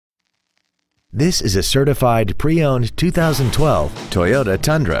This is a certified pre-owned 2012 Toyota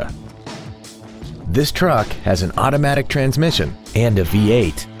Tundra. This truck has an automatic transmission and a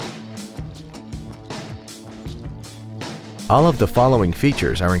V8. All of the following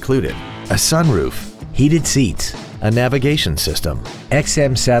features are included: a sunroof, heated seats, a navigation system,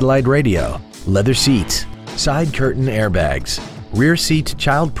 XM satellite radio, leather seats, side curtain airbags, rear seat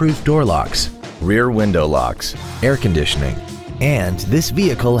child-proof door locks, rear window locks, air conditioning, and this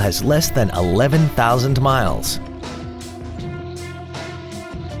vehicle has less than 11,000 miles.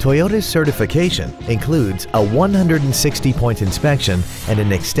 Toyota's certification includes a 160-point inspection and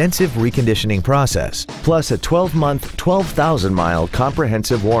an extensive reconditioning process, plus a 12-month, 12,000-mile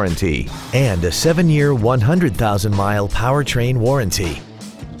comprehensive warranty and a 7-year, 100,000-mile powertrain warranty.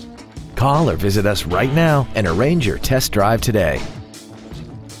 Call or visit us right now and arrange your test drive today.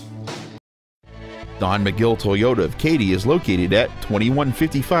 Don McGill Toyota of Katy is located at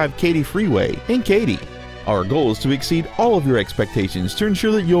 2155 Katy Freeway in Katy. Our goal is to exceed all of your expectations to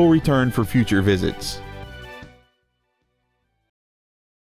ensure that you'll return for future visits.